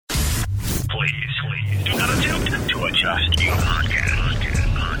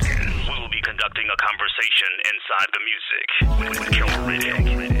Conversation Inside the Music with Carol Riddick.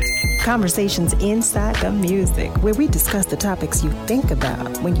 Conversations Inside the Music, where we discuss the topics you think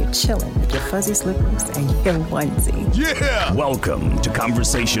about when you're chilling with your fuzzy slippers and your onesie. Yeah! Welcome to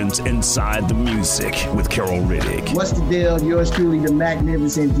Conversations Inside the Music with Carol Riddick. What's the deal? Yours truly, the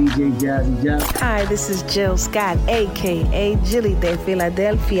magnificent DJ Jazzy Jeff. Hi, this is Jill Scott, a.k.a. Jilly de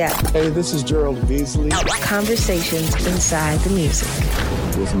Philadelphia. Hey, this is Gerald Beasley. Conversations Inside the Music.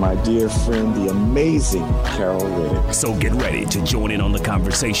 With my dear friend, the amazing Carol Riddick. So get ready to join in on the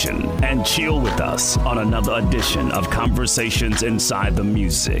conversation and chill with us on another edition of Conversations Inside the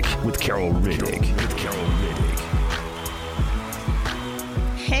Music with Carol Riddick.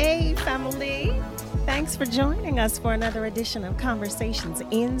 Hey, family. Thanks for joining us for another edition of Conversations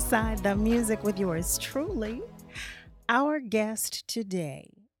Inside the Music with yours truly. Our guest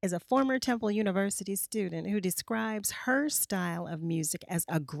today is a former Temple University student who describes her style of music as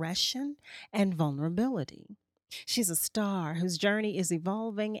aggression and vulnerability. She's a star whose journey is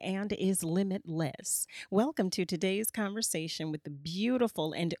evolving and is limitless. Welcome to today's conversation with the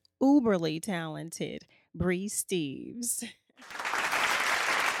beautiful and uberly talented Bree Steeves.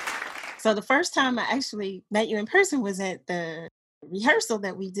 So the first time I actually met you in person was at the rehearsal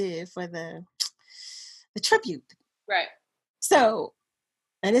that we did for the tribute. Right. So,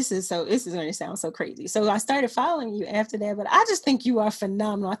 and this is going to sound so crazy. So I started following you after that, but I just think you are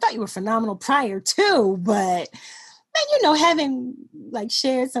phenomenal. I thought you were phenomenal prior too, but man, having like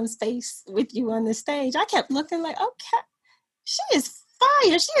shared some space with you on the stage, I kept looking like, okay, she is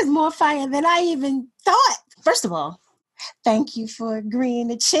fire. She is more fire than I even thought. First of all, thank you for agreeing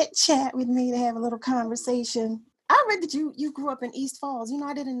to chit chat with me, to have a little conversation. I read that you grew up in East Falls.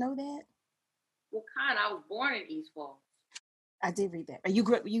 I didn't know that. What kind? I was born in East Falls. I did read that.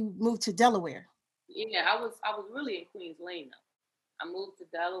 You moved to Delaware. Yeah, I was really in Queens Lane though. I moved to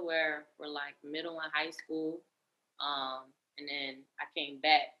Delaware for like middle and high school, and then I came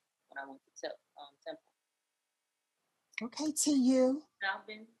back when I went to Temple. Okay, to you. And I've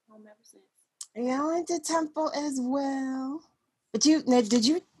been home ever since. Yeah, I went to Temple as well. But did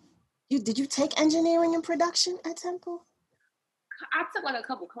you take engineering and production at Temple? I took like a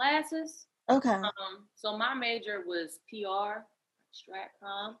couple classes. Okay. So my major was PR,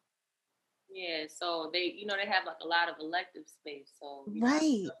 Stratcom. Yeah, so they have like a lot of elective space. So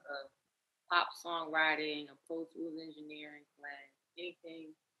right. Pop songwriting, a Pro Tools engineering class,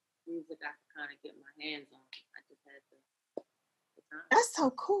 anything music I could kind of get my hands on. I just had the time. That's so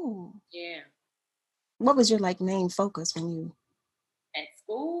cool. Yeah. What was your main focus when you? At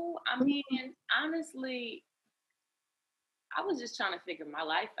school? I mean, honestly, I was just trying to figure my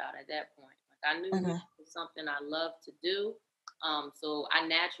life out at that point. Like I knew it was something I loved to do. So I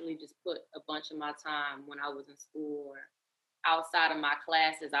naturally just put a bunch of my time when I was in school or outside of my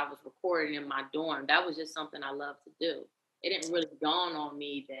classes, I was recording in my dorm. That was just something I loved to do. It didn't really dawn on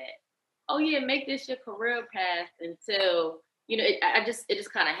me that, make this your career path until, it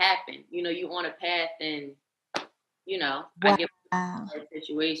just kind of happened. You on a path and, wow. I get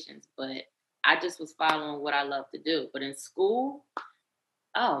situations, but I just was following what I love to do. But in school,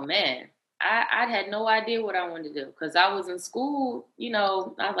 oh man, I had no idea what I wanted to do because I was in school, I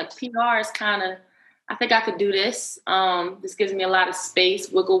was like, PR is kind of, I think I could do this. This gives me a lot of space,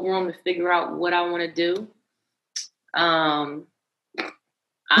 wiggle room to figure out what I want to do. Honestly,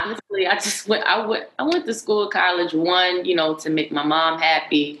 I went to school, college, to make my mom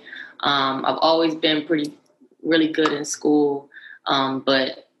happy. I've always been really good in school.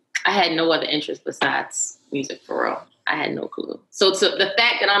 But I had no other interest besides music for real. I had no clue. So the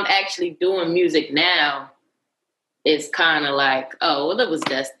fact that I'm actually doing music now is kind of like, oh, well, it was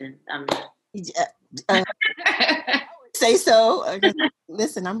destined. I would say so.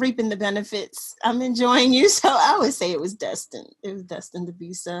 Listen, I'm reaping the benefits. I'm enjoying you. So I would say it was destined. It was destined to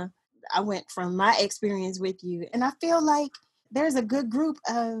be so. I went from my experience with you, and I feel like there's a good group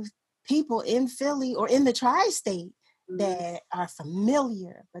of people in Philly or in the tri-state that are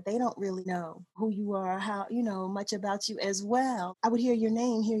familiar, but they don't really know who you are, how, much about you as well. I would hear your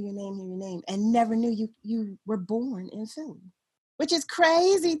name, and never knew you were born in Philly, which is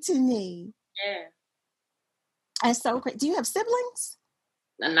crazy to me. Yeah. That's so crazy. Do you have siblings?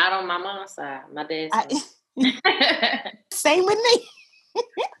 Not on my mom's side. My dad's side. Same with me.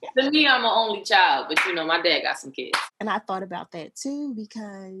 To me, I'm an only child, but my dad got some kids. And I thought about that too,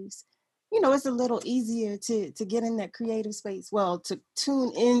 because it's a little easier to get in that creative space. Well, to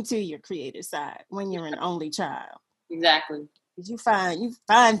tune into your creative side when you're an only child. Exactly. Because you find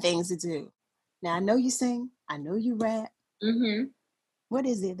things to do. Now, I know you sing. I know you rap. Mm-hmm. What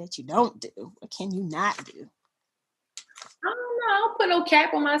is it that you don't do? What can you not do? I don't don't put no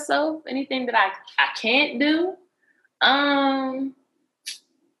cap on myself. Anything that I can't do.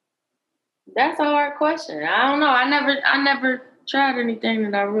 That's a hard question. I don't know. I never tried anything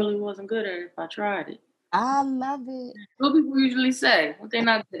that I really wasn't good at if I tried it. I love it. What people usually say, what they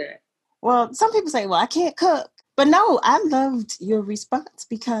not good at? Well, some people say, well, I can't cook. But no, I loved your response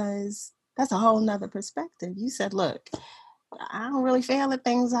because that's a whole nother perspective. You said, look, I don't really fail at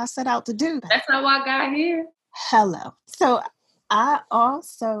things I set out to do. That's how I got here. Hello. So I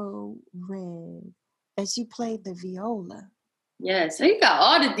also read that you played the viola. Yeah, so you got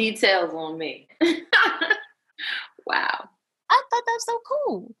all the details on me. Wow. I thought that's so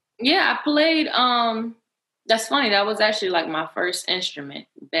cool. Yeah, I played, that's funny. That was actually like my first instrument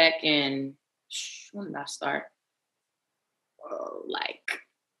back in, when did I start? Like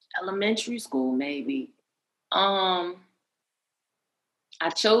elementary school, maybe. I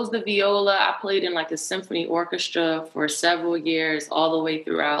chose the viola. I played in like a symphony orchestra for several years, all the way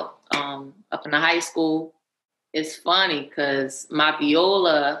throughout, up in the high school. It's funny because my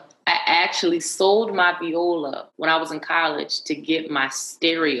viola, I actually sold my viola when I was in college to get my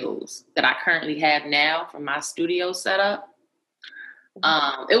stereos that I currently have now from my studio setup.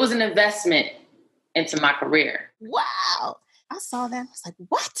 It was an investment into my career. Wow. I saw that. I was like,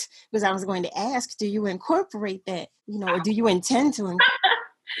 what? Because I was going to ask, do you incorporate that? Or do you intend to?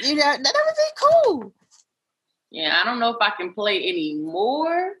 That would be cool. Yeah, I don't know if I can play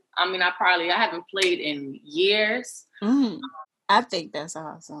anymore. I mean, I haven't played in years. I think that's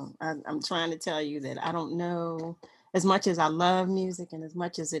awesome. I'm trying to tell you that I don't know, as much as I love music and as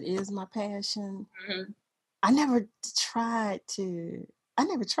much as it is my passion, I never tried to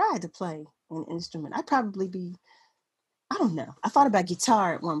play an instrument. I'd probably be, I don't know. I thought about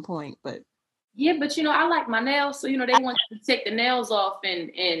guitar at one point, but. Yeah, but I like my nails. So, they want you to take the nails off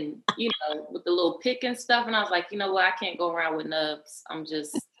and with the little pick and stuff. And I was like, you know what? I can't go around with nubs. I'm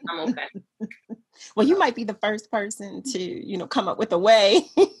okay. Well, you might be the first person to, come up with a way.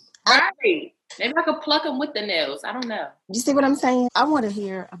 Right. Maybe I could pluck them with the nails. I don't know. You see what I'm saying? I want to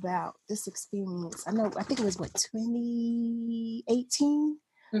hear about this experience. I think it was 2018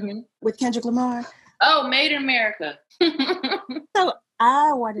 with Kendrick Lamar. Oh, Made in America. So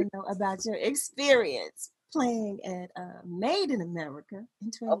I want to know about your experience playing at Made in America in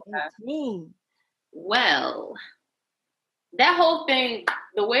 2018. Okay. Well, that whole thing,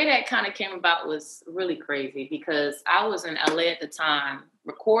 the way that kind of came about was really crazy because I was in LA at the time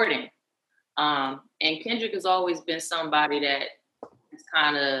recording. And Kendrick has always been somebody that has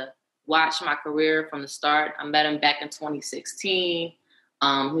kind of watched my career from the start. I met him back in 2016.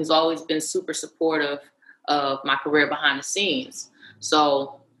 He's always been super supportive of my career behind the scenes.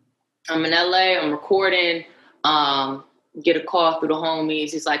 So I'm in LA, I'm recording, get a call through the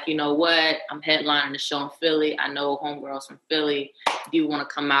homies. He's like, you know what? I'm headlining the show in Philly. I know homegirls from Philly. Do you want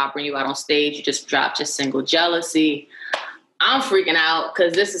to come out, bring you out on stage? You just dropped your single Jealousy. I'm freaking out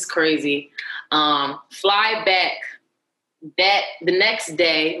because this is crazy. Fly back the next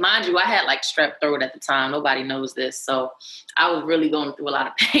day. Mind you, I had like strep throat at the time. Nobody knows this. So I was really going through a lot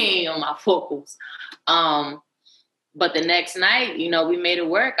of pain on my vocals. But the next night, we made it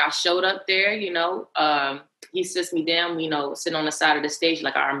work. I showed up there, he sits me down, sitting on the side of the stage,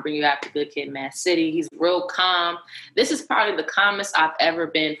 like, all right, I'm bringing you out to Good Kid, Mad City. He's real calm. This is probably the calmest I've ever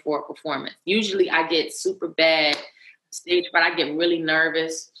been for a performance. Usually I get super bad stage fright. I get really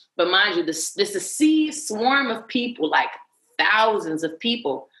nervous. But mind you, this is a swarm of people, like thousands of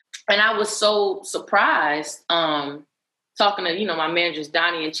people. And I was so surprised, talking to, my managers,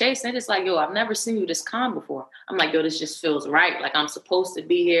 Donnie and Chase, and they're just like, yo, I've never seen you this calm before. I'm like, yo, this just feels right. Like I'm supposed to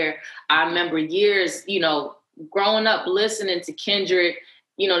be here. I remember years, growing up listening to Kendrick,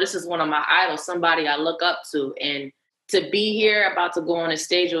 this is one of my idols, somebody I look up to. And to be here about to go on a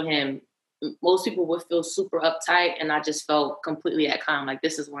stage with him, most people would feel super uptight. And I just felt completely at calm. Like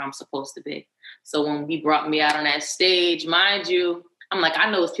this is where I'm supposed to be. So when he brought me out on that stage, mind you, I'm like,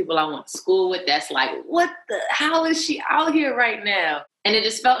 I know it's people I went to school with. That's like, how is she out here right now? And it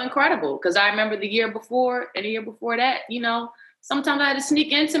just felt incredible because I remember the year before and the year before that, sometimes I had to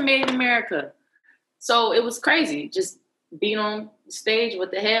sneak into Made in America. So it was crazy. Just being on stage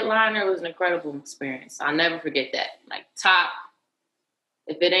with the headliner was an incredible experience. I'll never forget that. Like top,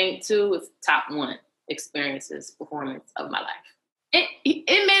 if it ain't two, it's top one performance of my life. It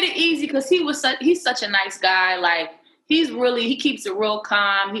made it easy because he's such a nice guy. Like, he keeps it real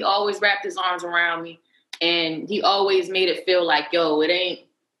calm. He always wrapped his arms around me. And he always made it feel like, yo,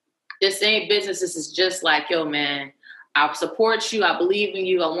 this ain't business. This is just like, yo, man, I support you. I believe in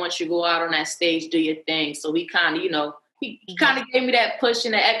you. I want you to go out on that stage, do your thing. So he kind of, he kind of gave me that push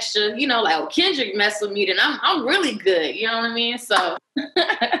and the extra, you know, like, oh, Kendrick messed with me, then I'm really good. You know what I mean? So.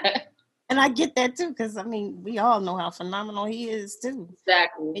 And I get that too, because I mean, we all know how phenomenal he is too.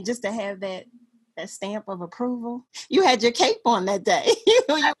 Exactly. And just to have that stamp of approval. You had your cape on that day.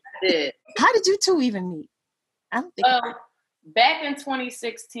 I did. How did you two even meet? I don't think. Back in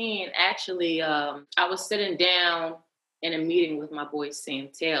 2016, actually, I was sitting down in a meeting with my boy Sam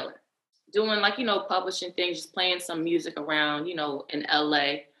Taylor, doing like, you know, publishing things, just playing some music around, you know, in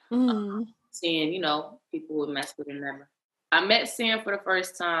LA, seeing, you know, people would mess with him. Never. I met Sam for the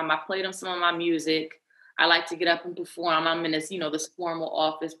first time. I played him some of my music. I like to get up and perform. I'm in this, you know, this formal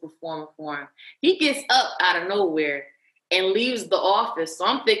office performing for him. He gets up out of nowhere and leaves the office. So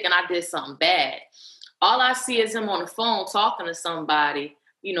I'm thinking I did something bad. All I see is him on the phone talking to somebody,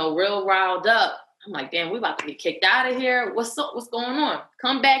 you know, real riled up. I'm like, damn, we about to get kicked out of here. What's up? What's going on?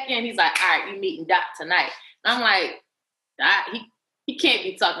 Come back in. He's like, all right, you meeting Doc tonight. And I'm like, he can't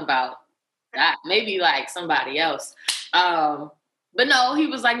be talking about Doc. Maybe like somebody else. But no, he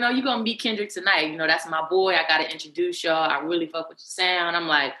was like, no, you're going to meet Kendrick tonight. You know, that's my boy. I got to introduce y'all. I really fuck with your sound. I'm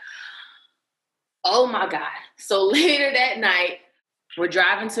like, oh my God. So later that night, we're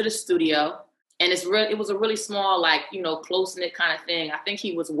driving to the studio. And it was a really small, like, you know, close-knit kind of thing. I think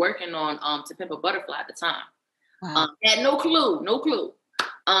he was working on To Pimp a Butterfly at the time. Wow. Had no clue.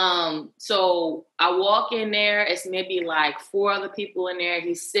 So I walk in there. It's maybe like 4 other people in there.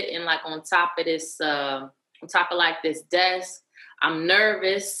 He's sitting like on top of this desk. I'm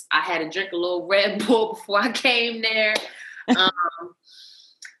nervous. I had to drink a little Red Bull before I came there.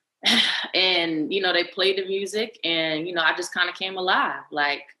 And, you know, they played the music and, you know, I just kind of came alive.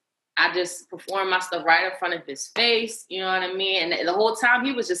 Like, I just performed my stuff right in front of his face, you know what I mean? And the whole time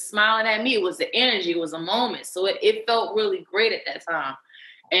he was just smiling at me. It was the energy, it was a moment. So it felt really great at that time.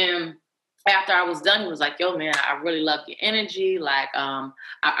 And after I was done, he was like, yo, man, I really love your energy. Like,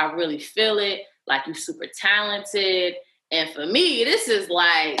 I really feel it. Like, you're super talented. And for me, this is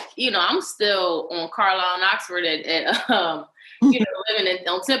like, you know, I'm still on Carlisle and Oxford at you know, living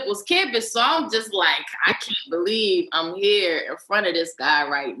on Temple's campus. So I'm just like, I can't believe I'm here in front of this guy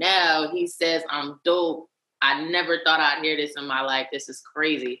right now. He says I'm dope. I never thought I'd hear this in my life. This is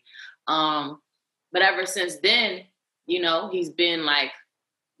crazy. But ever since then, you know, he's been like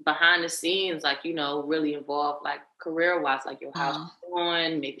behind the scenes, like, you know, really involved, like career-wise, like, yo, how's it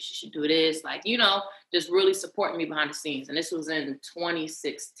going? Maybe she should do this. Like, you know, just really supporting me behind the scenes. And this was in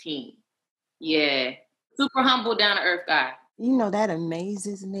 2016. Yeah. Super humble, down-to-earth guy. You know, that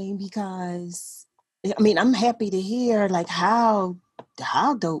amazes me because, I mean, I'm happy to hear like how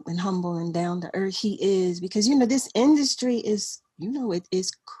dope and humble and down to earth he is, because, you know, this industry is, you know, it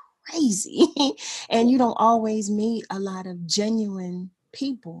is crazy and you don't always meet a lot of genuine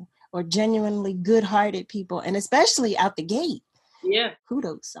people or genuinely good-hearted people, and especially out the gate. Yeah.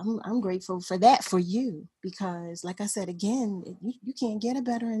 Kudos. I'm grateful for that for you, because like I said, again, you can't get a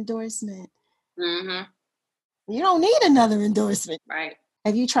better endorsement. Mm-hmm. You don't need another endorsement. Right.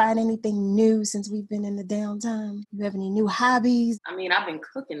 Have you tried anything new since we've been in the downtime? You have any new hobbies? I mean, I've been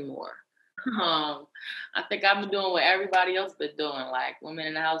cooking more. I think I've been doing what everybody else been doing. Like, women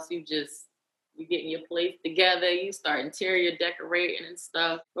in the house, you getting your place together, you start interior decorating and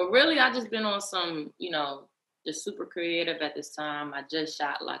stuff. But really, I just been on some, you know, just super creative at this time. I just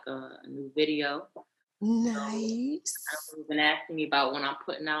shot like a new video. Nice. Everyone's been asking me about when I'm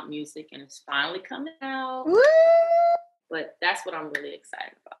putting out music, and it's finally coming out. Woo! But that's what I'm really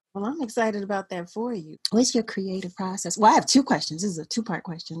excited about. Well, I'm excited about that for you. What's your creative process? Well, I have 2 questions. This is a 2-part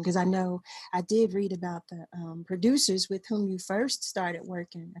question, because I know I did read about the producers with whom you first started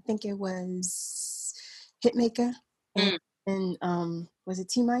working. I think it was Hitmaker and was it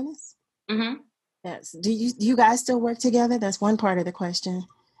T-? Mm-hmm. Yes. Do you guys still work together? That's one part of the question.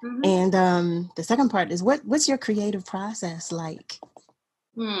 Mm-hmm. And the second part is what's your creative process like?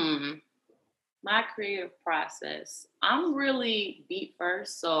 My creative process, I'm really beat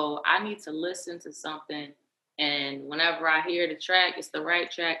first, so I need to listen to something, and whenever I hear the track, it's the right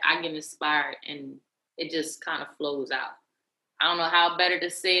track, I get inspired and it just kind of flows out. I don't know how better to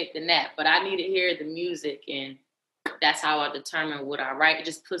say it than that, but I need to hear the music, and that's how I determine what I write. It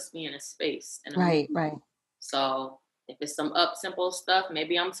just puts me in a space. Right. So if it's some up-tempo stuff,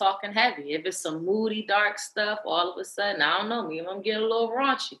 maybe I'm talking heavy. If it's some moody, dark stuff, all of a sudden, I don't know, maybe I'm getting a little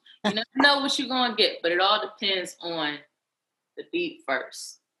raunchy. You never know what you're going to get, but it all depends on the beat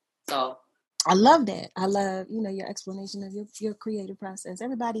first. So I love that. I love, you know, your explanation of your creative process.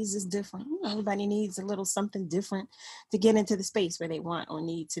 Everybody's just different. You know, everybody needs a little something different to get into the space where they want or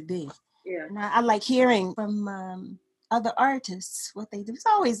need to be. Yeah. And I like hearing from other artists what they do. It's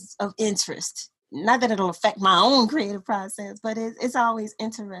always of interest. not that it'll affect my own creative process, but it's always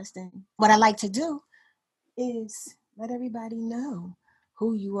interesting. What I like to do is let everybody know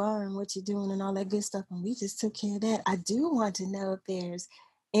who you are and what you're doing and all that good stuff. And we just took care of that. I do want to know if there's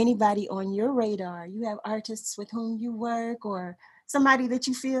anybody on your radar. You have artists with whom you work or somebody that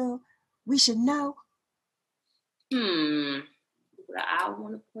you feel we should know? What I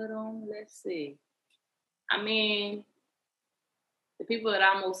want to put on, let's see. I mean, the people that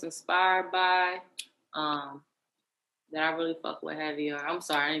I'm most inspired by, that I really fuck with heavy are, I'm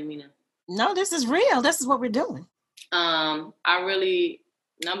sorry, I didn't mean to. No, this is real. This is what we're doing.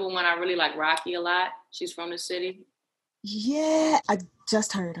 Number one, I really like Rocky a lot. She's from the city. Yeah, I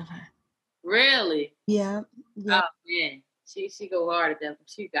just heard of her. Really? Yeah. Oh man, she go hard at that.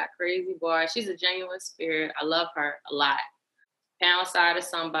 She got crazy bars. She's a genuine spirit. I love her a lot. Pound Side is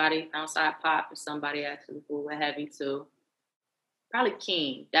somebody. Pound Side Pop is somebody actually cool with heavy too. Probably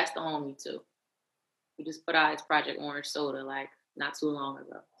King. That's the homie too. He just put out his Project Orange Soda like not too long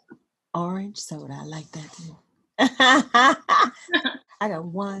ago. Orange Soda, I like that too. I got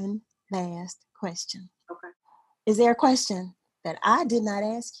one last question. Okay. Is there a question that I did not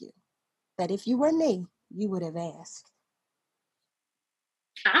ask you that if you were me, you would have asked?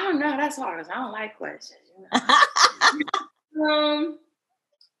 I don't know. That's hard because I don't like questions. You know?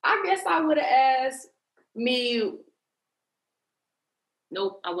 I guess I would have asked me.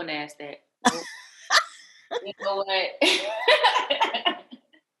 Nope, I wouldn't ask that. Nope. You know what?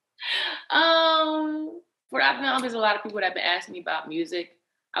 There's a lot of people that have been asking me about music.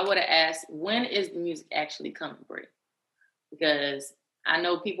 I would have asked, when is the music actually coming, Brie? Because I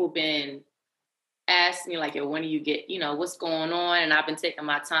know people been asking me like, yo, when do you get, what's going on? And I've been taking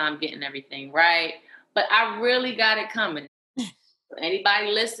my time getting everything right. But I really got it coming.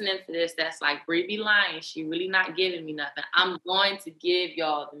 Anybody listening to this that's like, Brie be lying, she really not giving me nothing. I'm going to give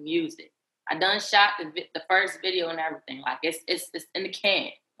y'all the music. I done shot the first video and everything. Like it's in the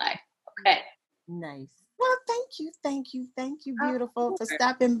can. Like, okay. Nice. Well, thank you, beautiful, for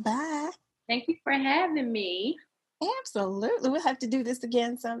stopping by. Thank you for having me. Absolutely. We'll have to do this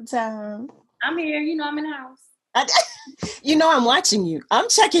again sometime. I'm here. I'm in the house. I'm watching you. I'm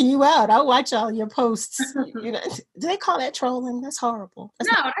checking you out. I watch all your posts. Do they call that trolling? That's horrible. That's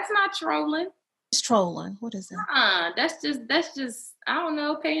not trolling. It's trolling. What is that? That's just I don't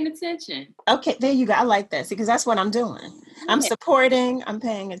know, paying attention. Okay, there you go. I like that. See, because that's what I'm doing. Yeah. I'm supporting. I'm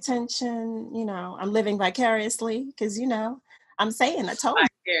paying attention. I'm living vicariously because I'm saying I told you.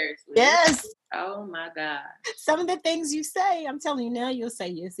 Vicariously. Yes. Oh my God. Some of the things you say, I'm telling you now. You'll say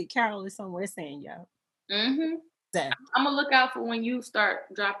yes. See, Carol is somewhere saying yo. Mm-hmm. Exactly. I'm gonna look out for when you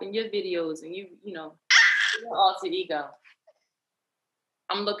start dropping your videos and your alter ego.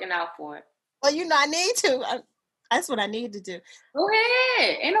 I'm looking out for it. Well, I need to. That's what I need to do. Go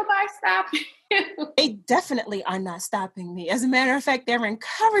ahead. Ain't nobody stopping you. They definitely are not stopping me. As a matter of fact, they're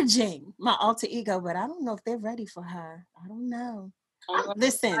encouraging my alter ego, but I don't know if they're ready for her. I don't know.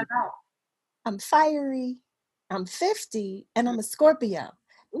 Listen, I'm fiery, I'm 50, and I'm a Scorpio.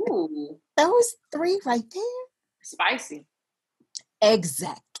 Ooh. Those three right there. Spicy.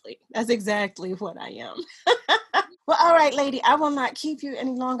 Exactly. That's exactly what I am. Well, all right, lady, I will not keep you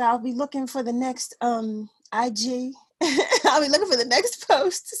any longer. I'll be looking for the next IG. I'll be looking for the next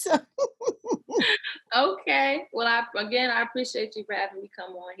post. So. Okay. Well, I appreciate you for having me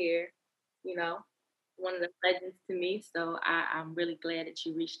come on here. One of the legends to me. So I'm really glad that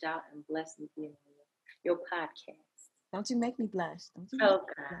you reached out and blessed me being on your podcast. Don't you make me blush. Oh,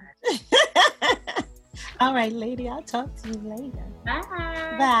 God. All right, lady, I'll talk to you later. Bye.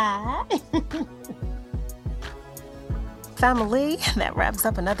 Bye. Family, that wraps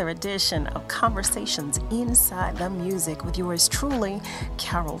up another edition of Conversations Inside the Music with yours truly,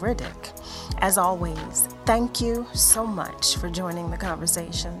 Carol Riddick. As always, thank you so much for joining the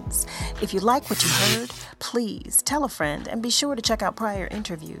conversations. If you like what you heard, please tell a friend and be sure to check out prior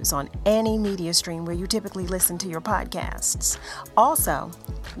interviews on any media stream where you typically listen to your podcasts. Also,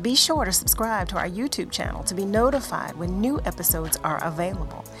 be sure to subscribe to our YouTube channel to be notified when new episodes are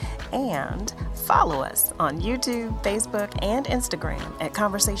available. And follow us on YouTube, Facebook, and Instagram at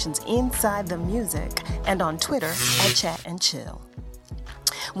Conversations Inside the Music and on Twitter at Chat and Chill.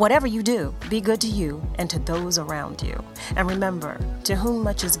 Whatever you do, be good to you and to those around you. And remember, to whom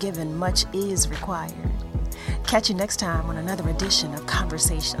much is given, much is required. Catch you next time on another edition of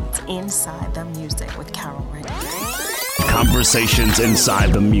Conversations Inside the Music with Carol Riddick. Conversations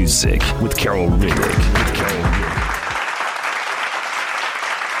Inside the Music with Carol Riddick.